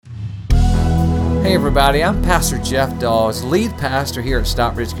Hey everybody, I'm Pastor Jeff Dawes, lead pastor here at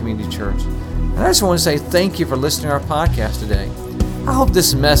Stockbridge Community Church. And I just want to say thank you for listening to our podcast today. I hope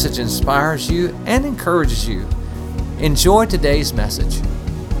this message inspires you and encourages you. Enjoy today's message.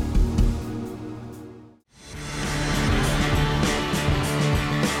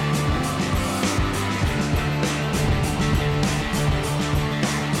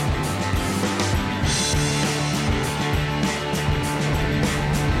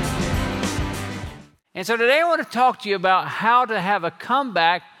 And so today I want to talk to you about how to have a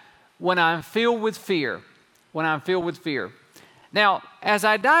comeback when I'm filled with fear. When I'm filled with fear. Now, as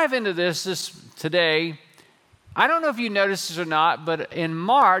I dive into this today, I don't know if you noticed this or not, but in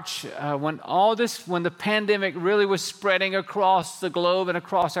March, when the pandemic really was spreading across the globe and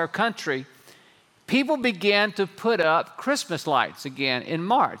across our country, people began to put up Christmas lights again in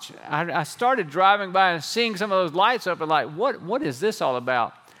March. I started driving by and seeing some of those lights up and like, what is this all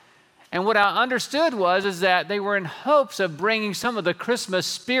about? And what I understood is that they were in hopes of bringing some of the Christmas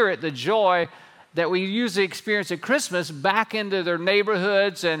spirit, the joy that we usually experience at Christmas, back into their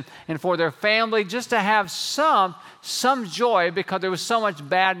neighborhoods and for their family, just to have some joy because there was so much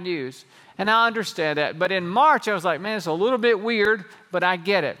bad news. And I understand that. But in March, I was like, man, it's a little bit weird, but I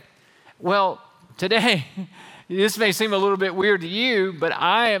get it. Well, today, this may seem a little bit weird to you, but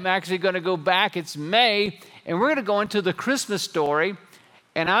I am actually going to go back. It's May, and we're going to go into the Christmas story.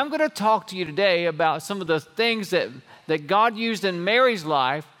 And I'm going to talk to you today about some of the things that God used in Mary's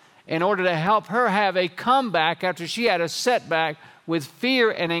life in order to help her have a comeback after she had a setback with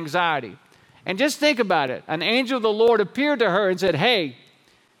fear and anxiety. And just think about it. An angel of the Lord appeared to her and said, hey,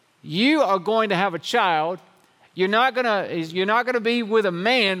 you are going to have a child. You're not going to be with a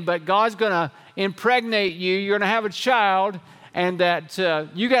man, but God's going to impregnate you. You're going to have a child, and that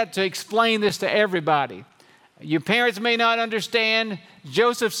you got to explain this to everybody. Your parents may not understand.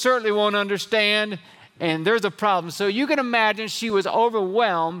 Joseph certainly won't understand. And there's a problem. So you can imagine she was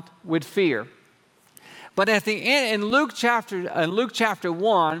overwhelmed with fear. But at the end, in Luke chapter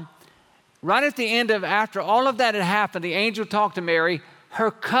 1, right at the end of after all of that had happened, the angel talked to Mary. Her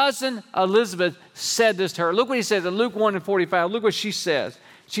cousin Elizabeth said this to her. Look what he says in Luke 1:45. Look what she says.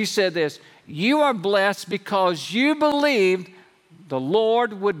 She said this, you are blessed because you believed the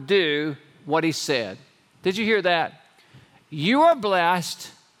Lord would do what he said. Did you hear that? You are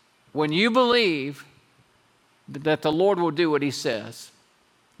blessed when you believe that the Lord will do what he says.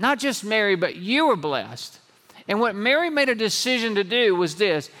 Not just Mary, but you are blessed. And what Mary made a decision to do was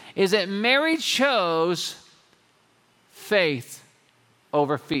this, is that Mary chose faith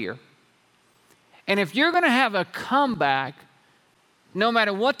over fear. And if you're going to have a comeback, no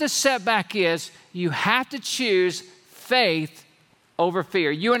matter what the setback is, you have to choose faith over fear.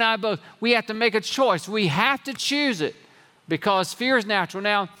 You and I both, we have to make a choice. We have to choose it because fear is natural.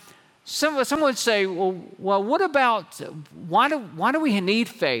 Now, someone would say, well, what about, why do we need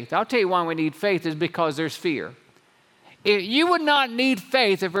faith? I'll tell you why we need faith is because there's fear. You would not need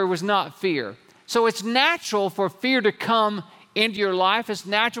faith if there was not fear. So it's natural for fear to come into your life. It's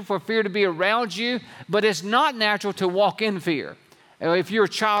natural for fear to be around you, but it's not natural to walk in fear. If you're a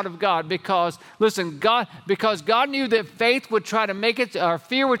child of God, because God knew that faith would try to make it, or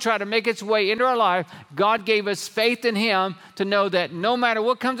fear would try to make its way into our life, God gave us faith in him to know that no matter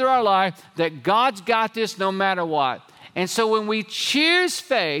what comes to our life, that God's got this no matter what. And so when we choose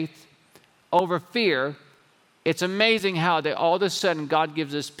faith over fear, it's amazing how that all of a sudden God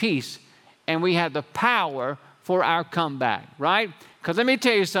gives us peace and we have the power for our comeback, right? Because let me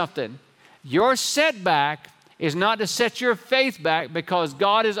tell you something. Your setback is not to set your faith back because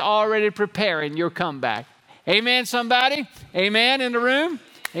God is already preparing your comeback. Amen, somebody? Amen in the room?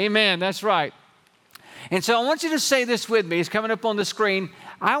 Amen, that's right. And so I want you to say this with me. It's coming up on the screen.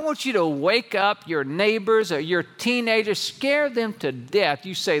 I want you to wake up your neighbors or your teenagers, scare them to death.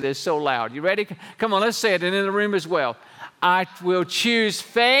 You say this so loud. You ready? Come on, let's say it, and in the room as well. I will choose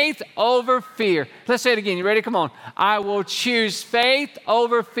faith over fear. Let's say it again. You ready? Come on. I will choose faith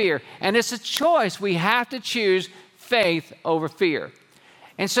over fear. And it's a choice. We have to choose faith over fear.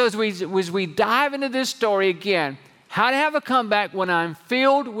 And so as we dive into this story again, how to have a comeback when I'm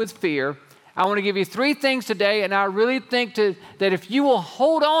filled with fear, I want to give you 3 things today. And I really think that if you will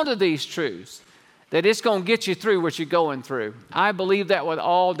hold on to these truths, that it's going to get you through what you're going through. I believe that with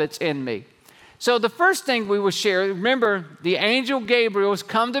all that's in me. So the first thing we will share, remember, the angel Gabriel has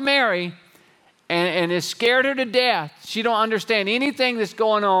come to Mary and has scared her to death. She don't understand anything that's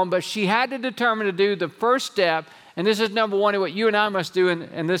going on, but she had to determine to do the first step, and this is number 1 of what you and I must do, and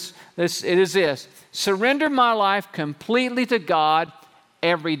it is this. Surrender my life completely to God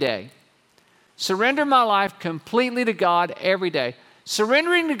every day. Surrender my life completely to God every day.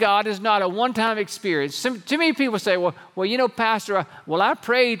 Surrendering to God is not a one-time experience. Too many people say, well, you know, Pastor, I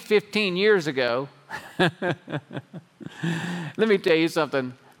prayed 15 years ago. Let me tell you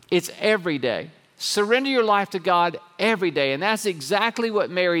something. It's every day. Surrender your life to God every day. And that's exactly what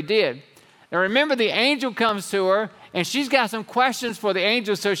Mary did. Now remember, the angel comes to her, and she's got some questions for the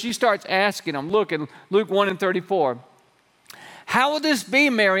angel, so she starts asking them. Look in Luke 1:34. How will this be,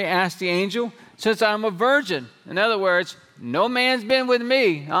 Mary asked the angel, since I'm a virgin? In other words, no man's been with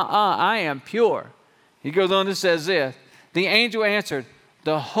me. I am pure. He goes on and says this. The angel answered,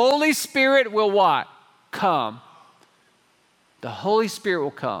 the Holy Spirit will what? Come. The Holy Spirit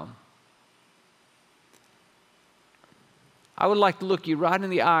will come. I would like to look you right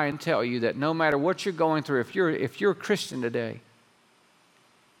in the eye and tell you that no matter what you're going through, if you're a Christian today,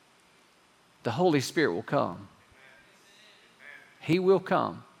 the Holy Spirit will come. He will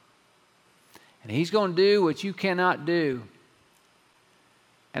come. And He's going to do what you cannot do.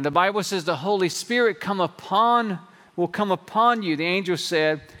 And the Bible says the Holy Spirit will come upon you. The angel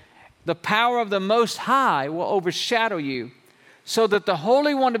said, the power of the Most High will overshadow you, so that the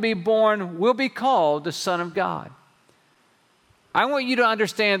Holy One to be born will be called the Son of God. I want you to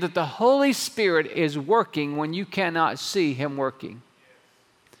understand that the Holy Spirit is working when you cannot see Him working.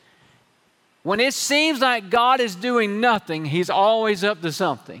 When it seems like God is doing nothing, He's always up to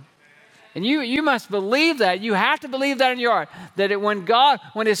something. And you must believe that. You have to believe that in your heart. That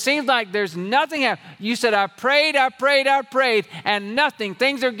when it seems like there's nothing happening, you said, I prayed, and nothing.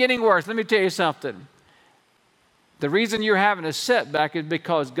 Things are getting worse. Let me tell you something. The reason you're having a setback is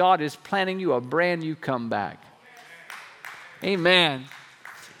because God is planning you a brand new comeback. Amen.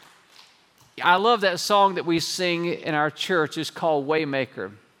 I love that song that we sing in our church. It's called Waymaker.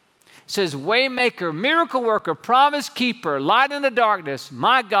 It says, Waymaker, miracle worker, promise keeper, light in the darkness.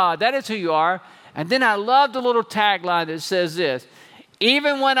 My God, that is who you are. And then I love the little tagline that says this,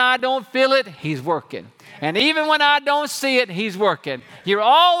 even when I don't feel it, He's working. And even when I don't see it, He's working. You're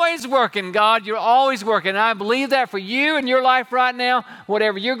always working, God. You're always working. And I believe that for you in your life right now,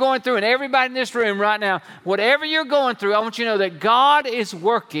 whatever you're going through, and everybody in this room right now, whatever you're going through, I want you to know that God is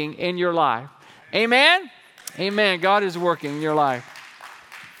working in your life. Amen? Amen. God is working in your life.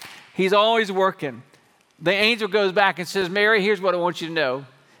 He's always working. The angel goes back and says, Mary, here's what I want you to know.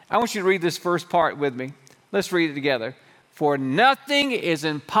 I want you to read this first part with me. Let's read it together. For nothing is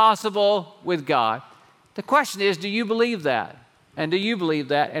impossible with God. The question is, do you believe that? And do you believe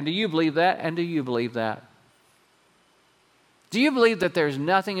that? And do you believe that? And do you believe that? Do you believe that there's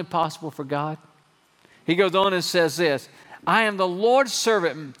nothing impossible for God? He goes on and says this, I am the Lord's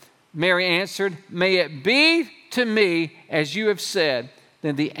servant, Mary answered. May it be to me as you have said.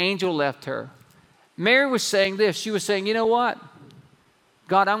 Then the angel left her. Mary was saying this. She was saying, you know what?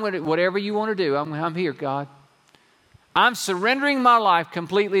 God, I'm going to, whatever you want to do, I'm here, God. I'm surrendering my life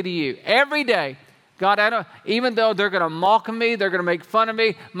completely to you. Every day. God, even though they're going to mock me, they're going to make fun of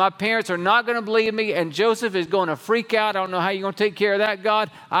me, my parents are not going to believe me, and Joseph is going to freak out. I don't know how you're going to take care of that, God.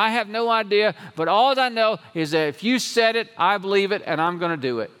 I have no idea, but all I know is that if you said it, I believe it, and I'm going to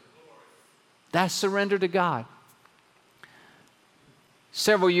do it. That's surrender to God.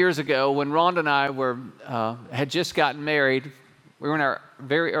 Several years ago, when Rhonda and I had just gotten married, we were in our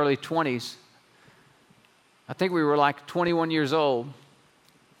very early 20s. I think we were like 21 years old.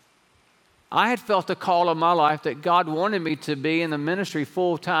 I had felt a call in my life that God wanted me to be in the ministry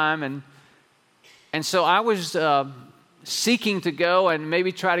full time. And so I was seeking to go and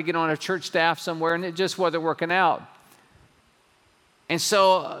maybe try to get on a church staff somewhere, and it just wasn't working out. And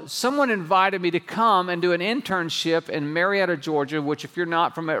so someone invited me to come and do an internship in Marietta, Georgia, which if you're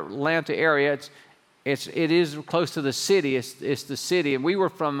not from Atlanta area, it is close to the city. It's the city. And we were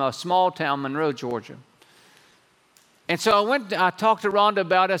from a small town, Monroe, Georgia. And so I talked to Rhonda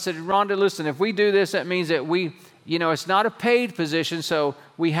about it. I said, Rhonda, listen, if we do this, that means that it's not a paid position, so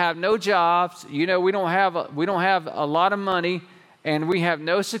we have no jobs. We don't have a lot of money, and we have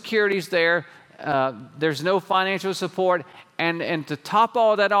no securities there. There's no financial support. And to top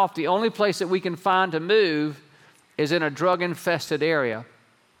all that off, the only place that we can find to move is in a drug-infested area.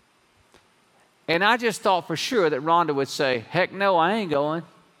 And I just thought for sure that Rhonda would say, heck no, I ain't going.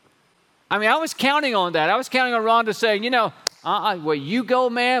 I mean, I was counting on that. I was counting on Rhonda saying, well, you go,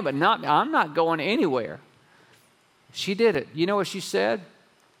 man, but I'm not going anywhere. She did it. You know what she said?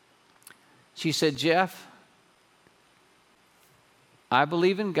 She said, Jeff, I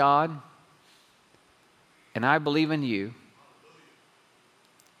believe in God, and I believe in you.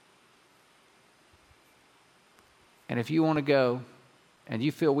 And if you want to go, and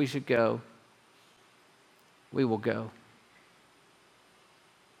you feel we should go, we will go.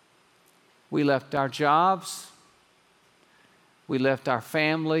 We left our jobs. we left our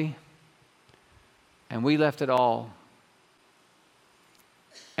family, and we left it all.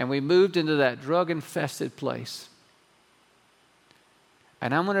 And we moved into that drug-infested place.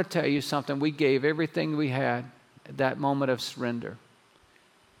 And I'm going to tell you something. We gave everything we had at that moment of surrender.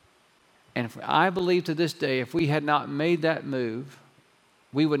 And I believe to this day, if we had not made that move,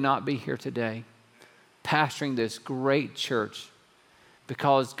 we would not be here today, pastoring this great church,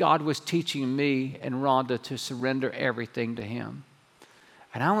 because God was teaching me and Rhonda to surrender everything to Him.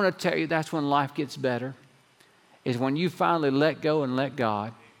 And I want to tell you, that's when life gets better, is when you finally let go and let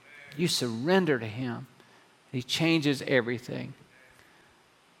God. You surrender to Him. He changes everything.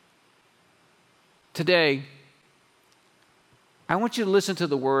 Today, I want you to listen to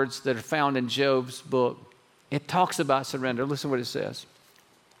the words that are found in Job's book. It talks about surrender. Listen to what it says.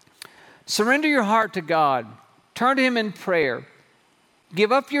 Surrender your heart to God. Turn to Him in prayer.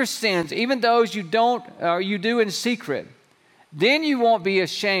 Give up your sins, even those you do in secret. Then you won't be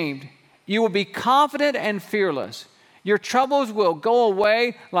ashamed. You will be confident and fearless. Your troubles will go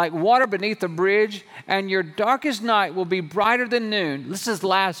away like water beneath a bridge, and your darkest night will be brighter than noon. This is the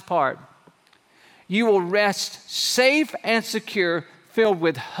last part. You will rest safe and secure, filled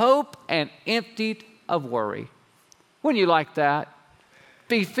with hope and emptied of worry. Wouldn't you like that?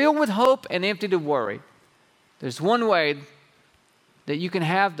 Be filled with hope and emptied of worry. There's one way that you can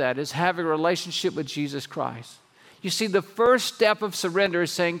have that, is having a relationship with Jesus Christ. You see, the first step of surrender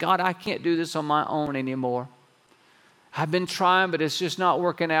is saying, God, I can't do this on my own anymore. I've been trying, but it's just not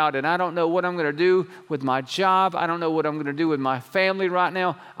working out. And I don't know what I'm going to do with my job. I don't know what I'm going to do with my family right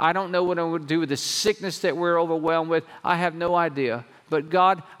now. I don't know what I'm going to do with the sickness that we're overwhelmed with. I have no idea. But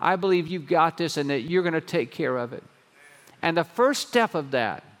God, I believe you've got this and that you're going to take care of it. And the first step of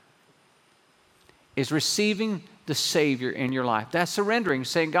that is receiving the Savior in your life. That's surrendering,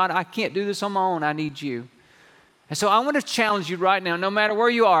 saying, God, I can't do this on my own. I need you. And so I want to challenge you right now, no matter where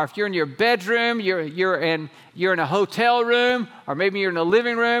you are, if you're in your bedroom, you're in a hotel room, or maybe you're in a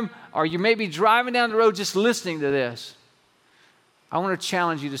living room, or you may be driving down the road just listening to this. I want to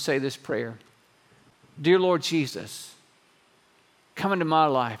challenge you to say this prayer. Dear Lord Jesus, come into my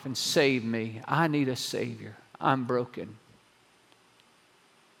life and save me. I need a Savior. I'm broken.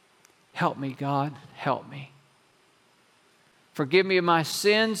 Help me, God. Help me. Forgive me of my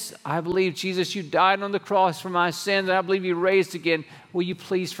sins. I believe, Jesus, you died on the cross for my sins, and I believe you raised again. Will you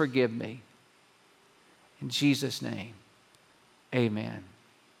please forgive me? In Jesus' name, amen.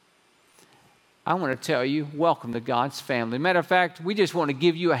 I want to tell you, welcome to God's family. Matter of fact, we just want to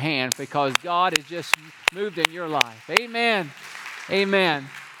give you a hand because God has just moved in your life. Amen. Amen.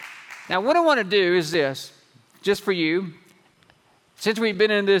 Now, what I want to do is this, just for you. Since we've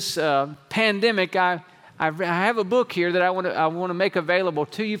been in this pandemic, I have a book here that I want to make available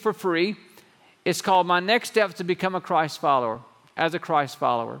to you for free. It's called My Next Steps to Become a Christ Follower, as a Christ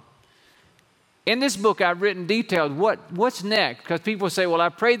follower. In this book, I've written detailed what's next, because people say, well, I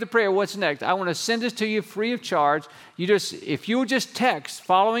prayed the prayer, what's next? I want to send this to you free of charge. If you'll just text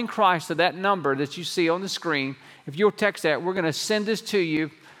following Christ to that number that you see on the screen, if you'll text that, we're going to send this to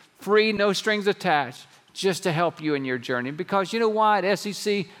you free, no strings attached, just to help you in your journey. Because you know why? At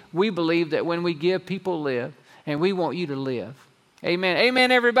SEC, we believe that when we give, people live, and we want you to live. Amen.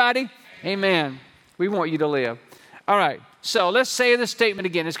 Amen, everybody? Amen. We want you to live. All right. So let's say the statement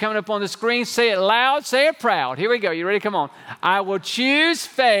again. It's coming up on the screen. Say it loud. Say it proud. Here we go. You ready? Come on. I will choose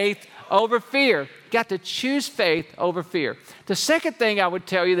faith over fear. Got to choose faith over fear. The second thing I would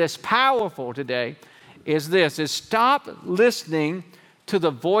tell you that's powerful today is this, is stop listening to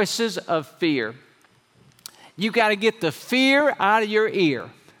the voices of fear. You got to get the fear out of your ear.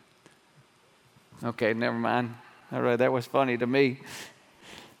 Okay, never mind. All right, that was funny to me.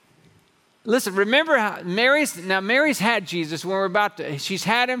 Listen, remember how Mary's had Jesus when she's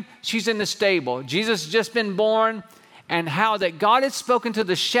had him, she's in the stable. Jesus has just been born, and how that God had spoken to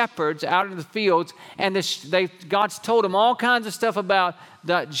the shepherds out in the fields, and God's told them all kinds of stuff about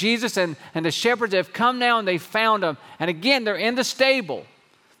Jesus, and the shepherds have come now and they found him. And again, they're in the stable.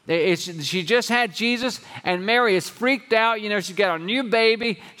 She just had Jesus, and Mary is freaked out. You know, she's got a new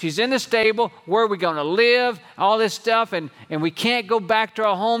baby. She's in the stable. Where are we going to live? All this stuff. And we can't go back to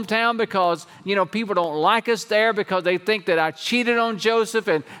our hometown because, you know, people don't like us there because they think that I cheated on Joseph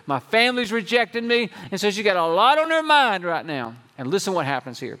and my family's rejected me. And so she's got a lot on her mind right now. And listen what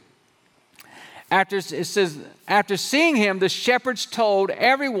happens here. After seeing him, the shepherds told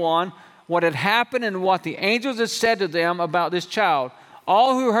everyone what had happened and what the angels had said to them about this child.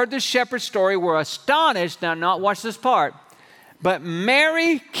 All who heard the shepherd's story were astonished. Now, watch this part. But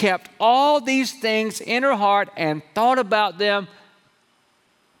Mary kept all these things in her heart and thought about them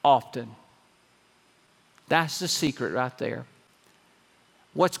often. That's the secret right there.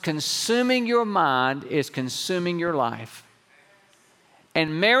 what's consuming your mind is consuming your life.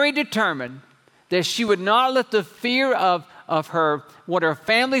 And Mary determined that she would not let the fear of her, what her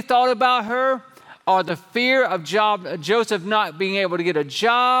family thought about her, or the fear of Joseph not being able to get a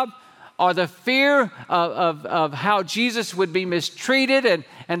job, or the fear of how Jesus would be mistreated,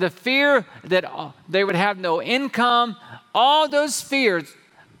 and the fear that they would have no income. All those fears,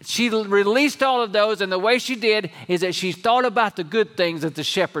 she released all of those, and the way she did is that she thought about the good things that the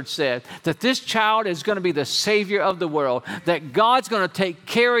shepherd said, that this child is going to be the Savior of the world, that God's going to take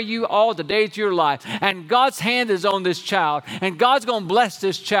care of you all the days of your life, and God's hand is on this child, and God's going to bless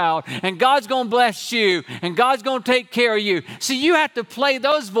this child, and God's going to bless you, and God's going to take care of you. See, you have to play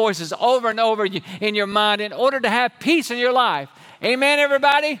those voices over and over in your mind in order to have peace in your life. Amen,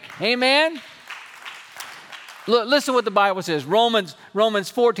 everybody? Amen? Look, listen what the Bible says, Romans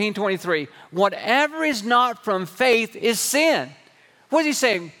 14:23. Whatever is not from faith is sin. What is he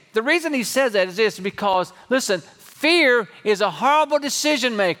saying? The reason he says that is this, because, listen, fear is a horrible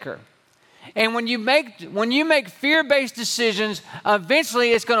decision maker. And when you make fear-based decisions,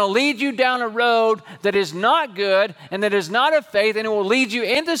 eventually it's going to lead you down a road that is not good and that is not of faith, and it will lead you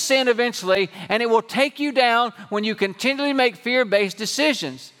into sin eventually, and it will take you down when you continually make fear-based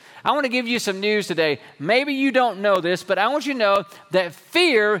decisions. I want to give you some news today. Maybe you don't know this, but I want you to know that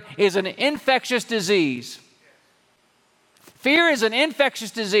fear is an infectious disease. Fear is an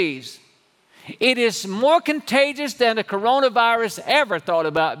infectious disease. It is more contagious than the coronavirus ever thought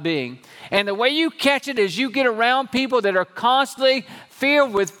about being. And the way you catch it is you get around people that are constantly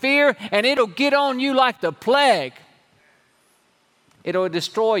filled with fear, and it'll get on you like the plague. It'll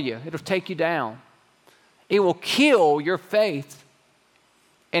destroy you. It'll take you down. It will kill your faith.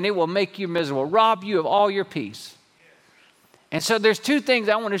 And it will make you miserable, rob you of all your peace. And so there's two things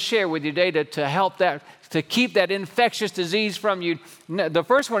I want to share with you today to help that, to keep that infectious disease from you. The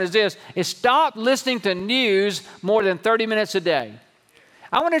first one is this, is stop listening to news more than 30 minutes a day.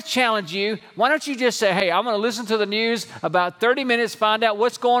 I want to challenge you. Why don't you just say, hey, I'm going to listen to the news about 30 minutes, find out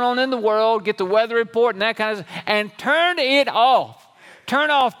what's going on in the world, get the weather report and that kind of stuff, and turn it off. Turn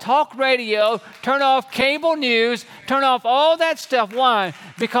off talk radio, turn off cable news, turn off all that stuff. Why?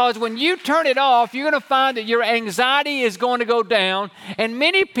 Because when you turn it off, you're going to find that your anxiety is going to go down. And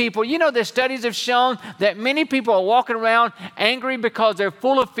many people, you know, the studies have shown that many people are walking around angry because they're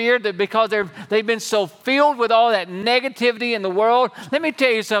full of fear, that because they've been so filled with all that negativity in the world. Let me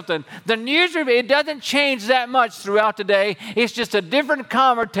tell you something. The news, it doesn't change that much throughout the day. It's just a different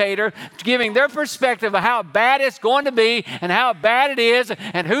commentator giving their perspective of how bad it's going to be and how bad it is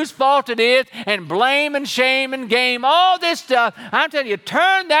and whose fault it is, and blame and shame and game, all this stuff. I'm telling you,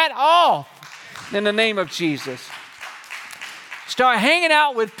 turn that off in the name of Jesus. Start hanging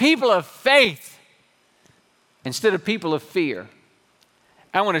out with people of faith instead of people of fear.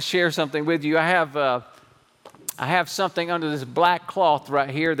 I want to share something with you. I have something under this black cloth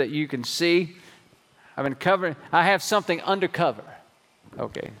right here that you can see. I have something undercover.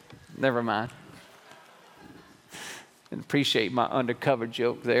 Okay, never mind. Appreciate my undercover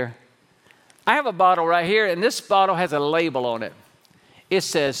joke there. I have a bottle right here, and this bottle has a label on it. It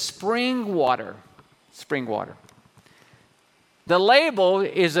says spring water. Spring water. The label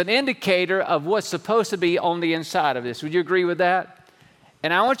is an indicator of what's supposed to be on the inside of this. Would you agree with that?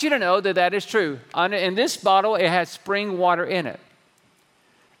 And I want you to know that that is true. In this bottle, it has spring water in it.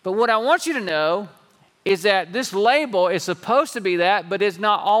 But what I want you to know is that this label is supposed to be that, but it's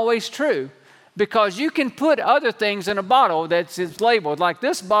not always true. Because you can put other things in a bottle that's labeled. Like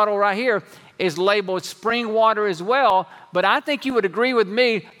this bottle right here is labeled spring water as well. But I think you would agree with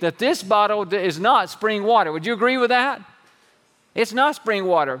me that this bottle is not spring water. Would you agree with that? It's not spring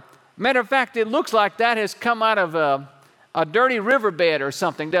water. Matter of fact, it looks like that has come out of a dirty riverbed or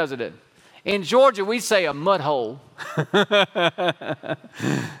something, doesn't it? In Georgia, we say a mud hole.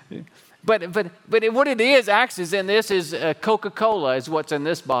 But what it is actually is in this is Coca-Cola is what's in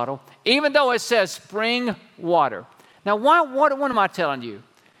this bottle, even though it says spring water. Now, what am I telling you?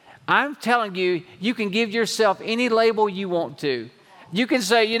 I'm telling you, you can give yourself any label you want to. You can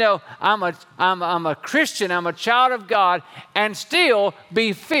say, you know, I'm a Christian, I'm a child of God, and still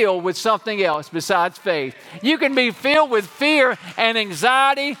be filled with something else besides faith. You can be filled with fear and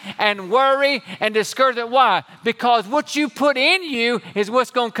anxiety and worry and discouragement. Why? Because what you put in you is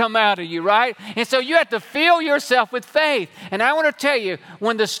what's going to come out of you, right? And so you have to fill yourself with faith. And I want to tell you,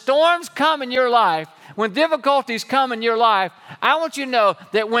 when the storms come in your life, when difficulties come in your life, I want you to know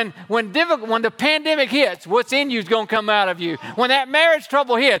that when the pandemic hits, what's in you is going to come out of you. When that marriage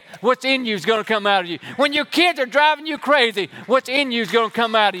trouble hits, what's in you is going to come out of you. When your kids are driving you crazy, what's in you is going to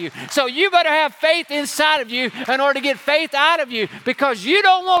come out of you. So you better have faith inside of you in order to get faith out of you, because you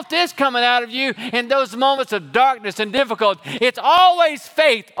don't want this coming out of you in those moments of darkness and difficulty. It's always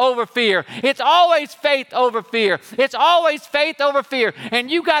faith over fear. It's always faith over fear. It's always faith over fear.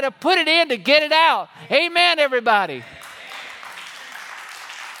 And you got to put it in to get it out. Amen, everybody.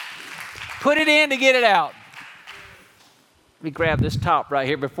 Put it in to get it out. Let me grab this top right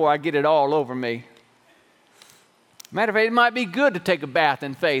here before I get it all over me. Matter of fact, it might be good to take a bath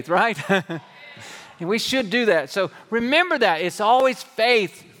in faith, right? And we should do that. So remember that. It's always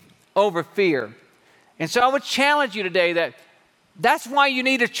faith over fear. And so I would challenge you today that that's why you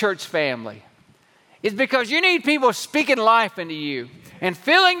need a church family. It's because you need people speaking life into you and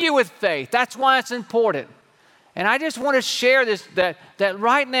filling you with faith. That's why it's important. And I just want to share this, that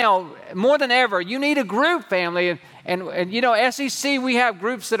right now, more than ever, you need a group, family. And you know, SEC, we have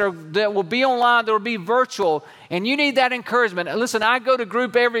groups that will be online, that will be virtual, and you need that encouragement. And listen, I go to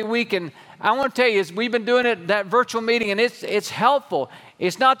group every week, and I want to tell you, we've been doing it, that virtual meeting, and it's helpful.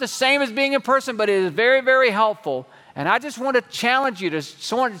 It's not the same as being in person, but it is very, very helpful. And I just want to challenge you to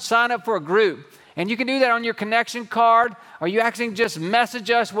sign up for a group. And you can do that on your connection card, or you actually just message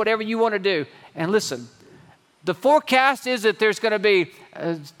us, whatever you want to do. And listen, the forecast is that there's going to be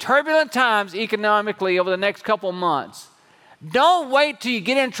turbulent times economically over the next couple months. Don't wait till you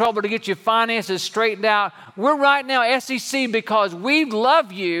get in trouble to get your finances straightened out. We're right now, SEC, because we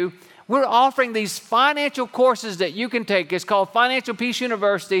love you, we're offering these financial courses that you can take. It's called Financial Peace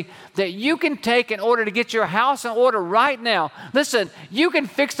University, that you can take in order to get your house in order right now. Listen, you can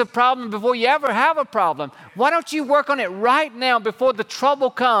fix the problem before you ever have a problem. Why don't you work on it right now before the trouble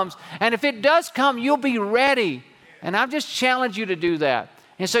comes? And if it does come, you'll be ready. And I've just challenged you to do that.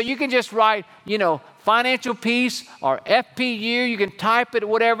 And so you can just write, Financial Peace or FPU. You can type it,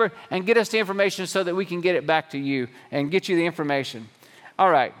 whatever, and get us the information so that we can get it back to you and get you the information. All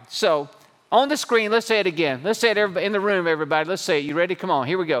right, so on the screen, let's say it again. Let's say it in the room, everybody. Let's say it. You ready? Come on,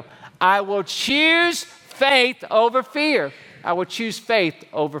 here we go. I will choose faith over fear. I will choose faith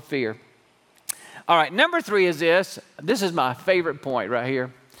over fear. All right, number 3 is this. This is my favorite point right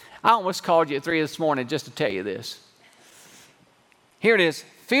here. I almost called you at 3 this morning just to tell you this. Here it is.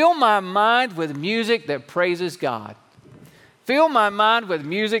 Fill my mind with music that praises God. Fill my mind with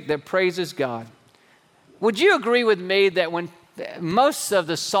music that praises God. Would you agree with me that when most of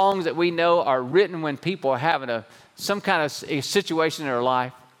the songs that we know are written when people are having some kind of a situation in their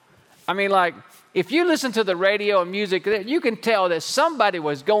life? I mean, like, if you listen to the radio and music, you can tell that somebody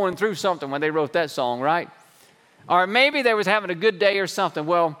was going through something when they wrote that song, right? Or maybe they was having a good day or something.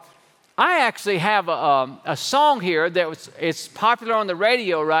 Well, I actually have a song here it's popular on the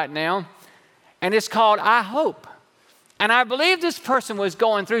radio right now, and it's called I Hope. And I believe this person was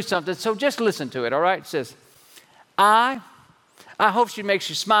going through something, so just listen to it, all right? It says, I hope she makes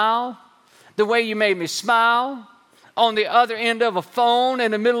you smile the way you made me smile on the other end of a phone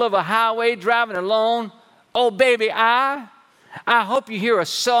in the middle of a highway driving alone. Oh, baby, I hope you hear a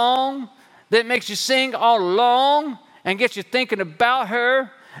song that makes you sing all along and gets you thinking about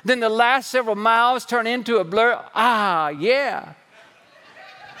her. Then the last several miles turn into a blur. Ah, yeah.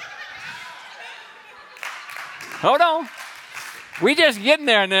 Hold on. We just getting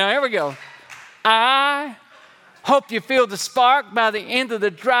there now. Here we go. I hope you feel the spark by the end of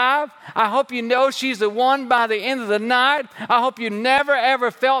the drive. I hope you know she's the one by the end of the night. I hope you never,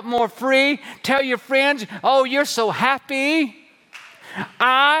 ever felt more free. Tell your friends, oh, you're so happy.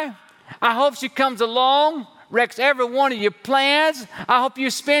 I hope she comes along, wrecks every one of your plans. I hope you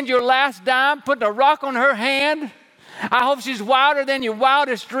spend your last dime putting a rock on her hand. I hope she's wilder than your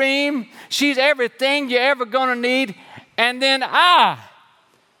wildest dream. She's everything you're ever going to need. And then I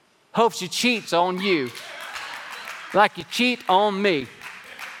hope she cheats on you like you cheat on me.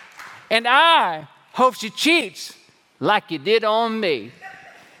 And I hope she cheats like you did on me.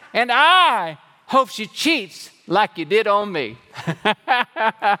 And I hope she cheats like you did on me.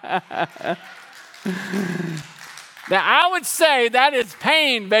 Now, I would say that is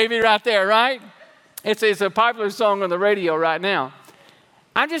pain, baby, right there, right? It's a popular song on the radio right now.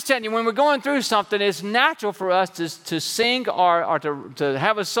 I'm just telling you, when we're going through something, it's natural for us to sing or to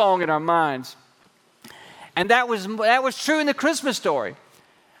have a song in our minds. And that was true in the Christmas story.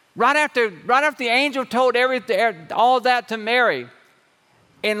 Right after the angel told all that to Mary,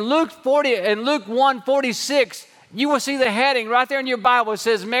 in Luke 1:46, you will see the heading right there in your Bible. It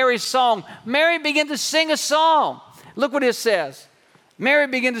says Mary's song. Mary began to sing a song. Look what it says. Mary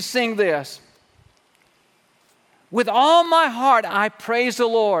began to sing this. With all my heart, I praise the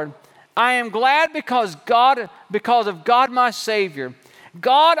Lord. I am glad because of God my Savior.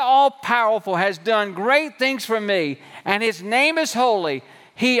 God all-powerful has done great things for me, and His name is holy.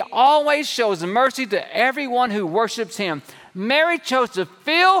 He always shows mercy to everyone who worships Him. Mary chose to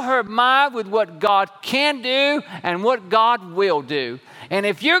fill her mind with what God can do and what God will do. And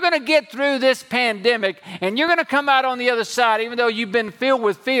if you're going to get through this pandemic and you're going to come out on the other side, even though you've been filled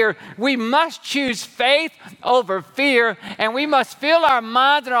with fear, we must choose faith over fear, and we must fill our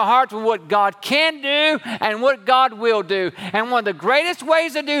minds and our hearts with what God can do and what God will do. And one of the greatest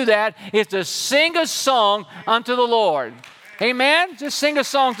ways to do that is to sing a song unto the Lord. Amen? Just sing a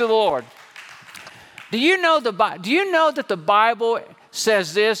song to the Lord. Do you know that the Bible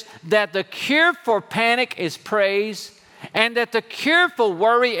says this, that the cure for panic is praise, and that the cure for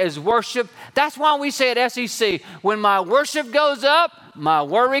worry is worship? That's why we say at SEC, when my worship goes up, my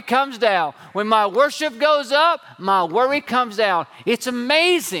worry comes down. When my worship goes up, my worry comes down. It's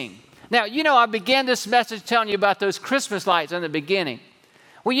amazing. Now, I began this message telling you about those Christmas lights in the beginning.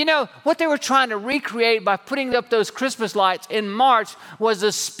 Well, what they were trying to recreate by putting up those Christmas lights in March was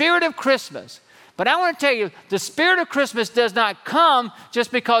the spirit of Christmas. But I want to tell you, the spirit of Christmas does not come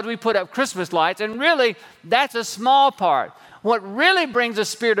just because we put up Christmas lights, and really, that's a small part. What really brings the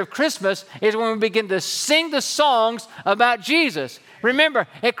spirit of Christmas is when we begin to sing the songs about Jesus. Remember,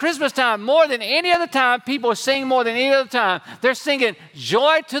 at Christmas time, more than any other time, people sing more than any other time. They're singing,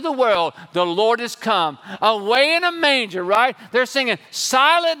 joy to the world, the Lord is come. Away in a manger, right? They're singing,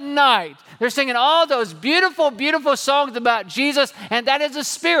 silent night. They're singing all those beautiful, beautiful songs about Jesus, and that is the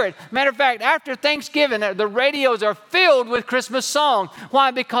spirit. Matter of fact, after Thanksgiving, the radios are filled with Christmas songs. Why?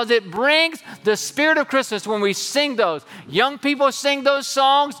 Because it brings the spirit of Christmas when we sing those. Young people sing those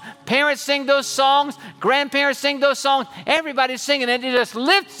songs. Parents sing those songs. Grandparents sing those songs. Everybody's singing it. It just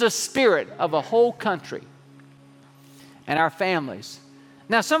lifts the spirit of a whole country and our families.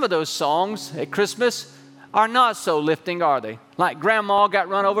 Now, some of those songs at Christmas are not so lifting, are they? Like Grandma got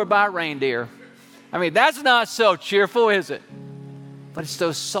run over by a reindeer. I mean, that's not so cheerful, is it? But it's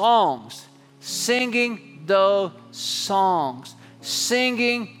those songs, singing those songs,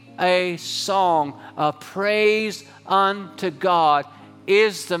 singing a song of praise unto God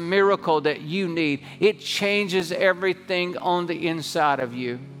is the miracle that you need. It changes everything on the inside of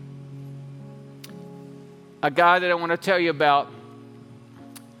you. A guy that I want to tell you about,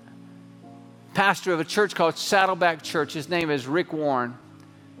 pastor of a church called Saddleback Church. His name is Rick Warren.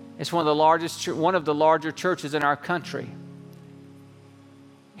 It's one of the larger churches in our country.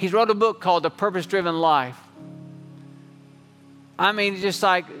 He wrote a book called The Purpose-Driven Life. I mean, it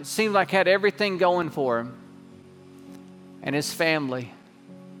seemed like had everything going for him and his family.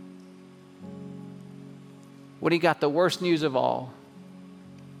 When he got the worst news of all,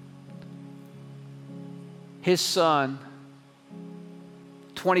 his son,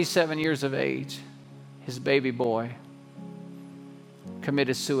 27 years of age, his baby boy,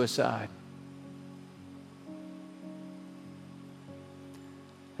 committed suicide.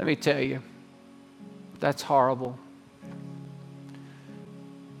 Let me tell you, that's horrible.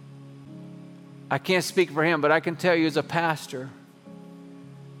 I can't speak for him, but I can tell you as a pastor,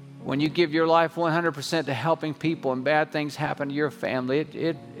 when you give your life 100% to helping people and bad things happen to your family,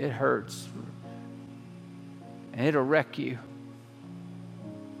 it hurts. And it'll wreck you.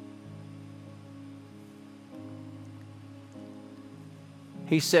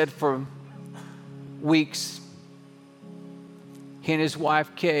 He said for weeks, he and his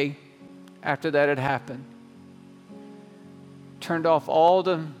wife, Kay, after that had happened, turned off all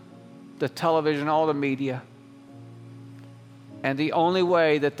the television, all the media. And the only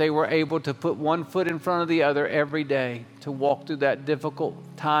way that they were able to put one foot in front of the other every day to walk through that difficult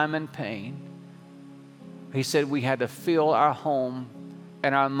time and pain, he said we had to fill our home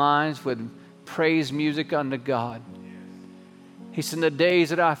and our minds with praise music unto God. He said, in the days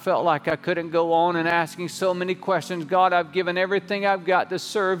that I felt like I couldn't go on and asking so many questions, God, I've given everything I've got to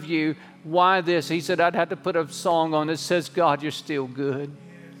serve you. Why this? He said, I'd have to put a song on that says, God, you're still good.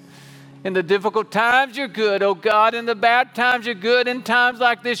 In the difficult times, you're good, oh God. In the bad times, you're good. In times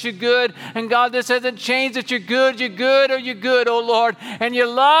like this, you're good. And God, this hasn't changed that you're good, oh you're good, oh Lord. And your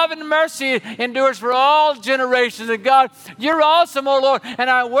love and mercy endures for all generations. And God, you're awesome, oh Lord. And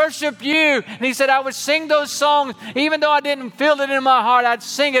I worship you. And he said, I would sing those songs, even though I didn't feel it in my heart, I'd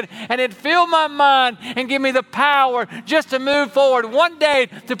sing it. And it'd fill my mind and give me the power just to move forward one day,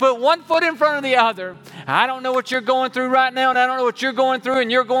 to put one foot in front of the other. I don't know what you're going through right now, and I don't know what you're going through,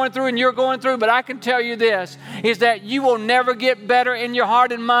 and you're going through, and you're you're going through, but I can tell you this, is that you will never get better in your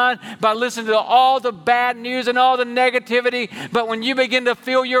heart and mind by listening to all the bad news and all the negativity. But when you begin to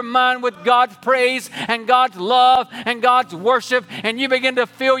fill your mind with God's praise and God's love and God's worship, and you begin to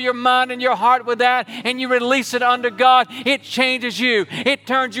fill your mind and your heart with that, and you release it unto God, it changes you. It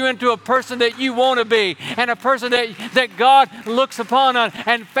turns you into a person that you want to be, and a person that God looks upon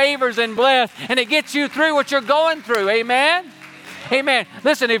and favors and bless, and it gets you through what you're going through. Amen? Amen.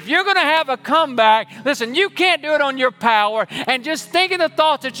 Listen, if you're going to have a comeback, listen, you can't do it on your power, and just thinking the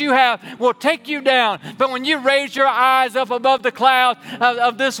thoughts that you have will take you down. But when you raise your eyes up above the clouds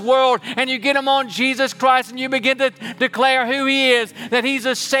of this world, and you get them on Jesus Christ, and you begin to declare who He is, that He's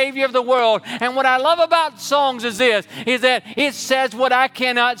the Savior of the world. And what I love about songs is this, is that it says what I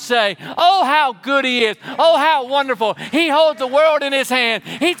cannot say. Oh, how good He is. Oh, how wonderful. He holds the world in His hand.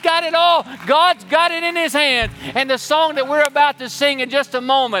 He's got it all. God's got it in His hand. And the song that we're about to sing in just a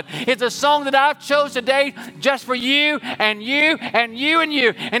moment is a song that I've chose today just for you and you and you and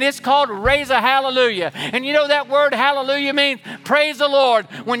you. And it's called Raise a Hallelujah. And you know that word hallelujah means praise the Lord.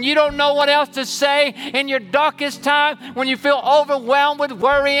 When you don't know what else to say in your darkest time, when you feel overwhelmed with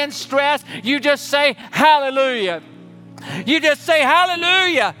worry and stress, you just say hallelujah. You just say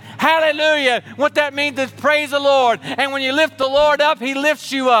hallelujah, hallelujah. What that means is praise the Lord. And when you lift the Lord up, He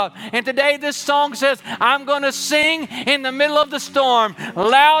lifts you up. And today this song says, I'm going to sing in the middle of the storm.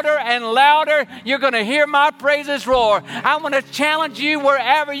 Louder and louder, you're going to hear my praises roar. I want to challenge you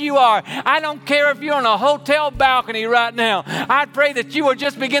wherever you are. I don't care if you're on a hotel balcony right now. I pray that you will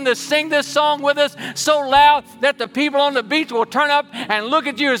just begin to sing this song with us so loud that the people on the beach will turn up and look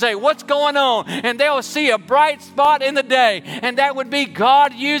at you and say, what's going on? And they'll see a bright spot in the day, and that would be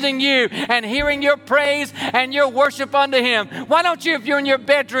God using you and hearing your praise and your worship unto Him. Why don't you, if you're in your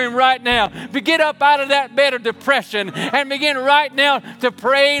bedroom right now, get up out of that bed of depression and begin right now to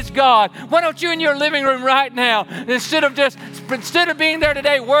praise God? Why don't you in your living room right now, instead of being there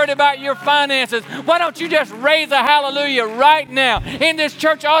today worried about your finances, why don't you just raise a hallelujah right now in this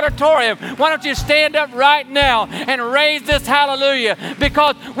church auditorium? Why don't you stand up right now and raise this hallelujah?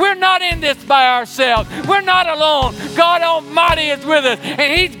 Because we're not in this by ourselves. We're not alone. God Almighty is with us,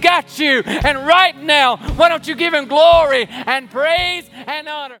 and He's got you. And right now, why don't you give Him glory and praise and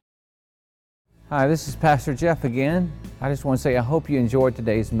honor? Hi, this is Pastor Jeff again. I just want to say I hope you enjoyed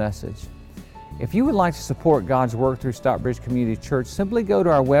today's message. If you would like to support God's work through Stockbridge Community Church, simply go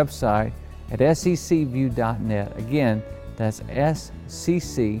to our website at sccview.net. Again, that's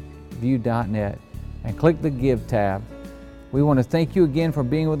sccview.net, and click the Give tab. We want to thank you again for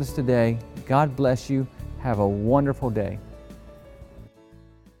being with us today. God bless you. Have a wonderful day.